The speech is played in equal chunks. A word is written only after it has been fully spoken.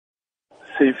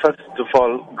See, first of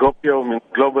all, Gopio means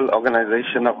Global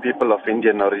Organization of People of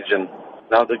Indian Origin.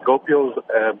 Now, the Gopio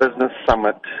Business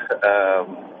Summit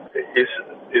is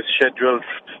scheduled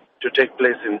to take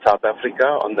place in South Africa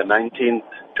on the 19th,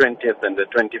 20th, and the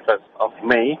 21st of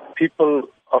May. People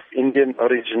of Indian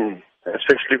origin,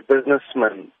 especially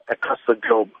businessmen across the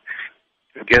globe,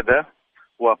 together,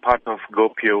 who are part of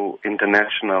Gopio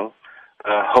International,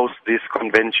 host these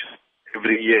conventions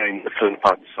every year in different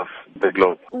parts of the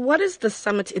globe. What is the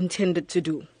summit intended to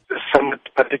do? The summit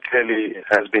particularly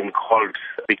has been called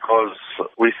because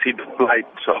we see the plight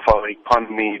of our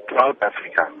economy throughout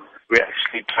Africa. We're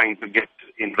actually trying to get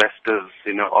investors,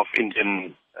 of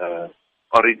Indian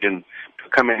origin to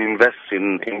come and invest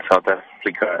in South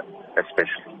Africa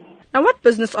especially. Now, what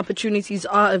business opportunities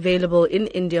are available in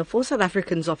India for South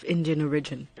Africans of Indian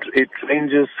origin? It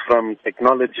ranges from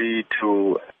technology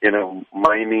to,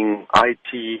 mining,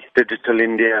 IT, digital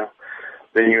India.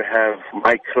 Then you have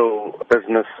micro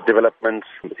business developments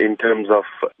in terms of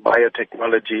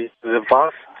biotechnology. There's a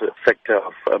vast sector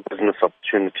of business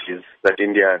opportunities that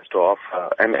India has to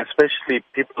offer. And especially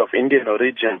people of Indian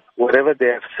origin, wherever they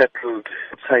have settled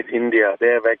outside India, they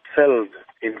have excelled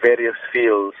in various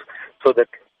fields so that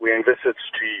we envisage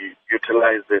to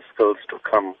utilize their skills to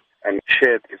come and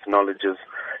share these knowledges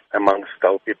amongst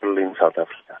our people in South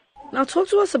Africa. Now, talk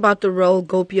to us about the role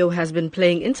Gopio has been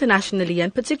playing internationally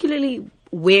and particularly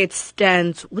where it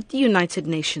stands with the United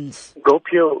Nations.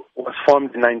 Gopio was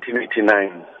formed in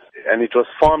 1989, and it was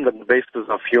formed on the basis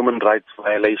of human rights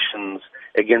violations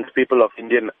against people of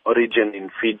Indian origin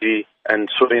in Fiji and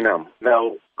Suriname.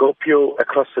 Now, Gopio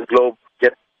across the globe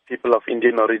get people of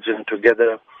Indian origin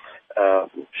together,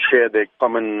 share their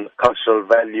common cultural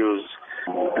values,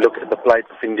 look at the plight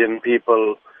of Indian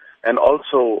people, and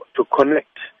also to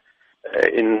connect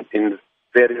in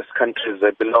various countries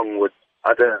that belong with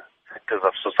other sectors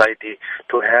of society,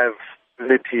 to have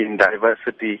unity and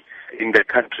diversity in the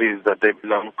countries that they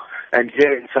belong. And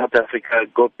here in South Africa,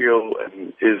 Gopio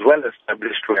is well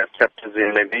established. We have chapters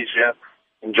in Lenasia,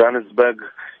 in Johannesburg,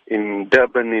 in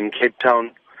Durban, in Cape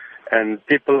Town. And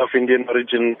people of Indian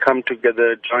origin come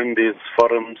together, join these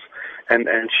forums, and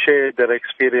share their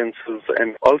experiences,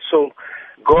 and also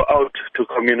go out to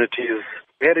communities,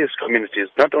 various communities,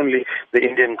 not only the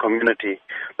Indian community.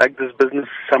 Like this business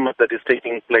summit that is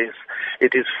taking place,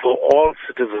 it is for all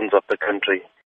citizens of the country.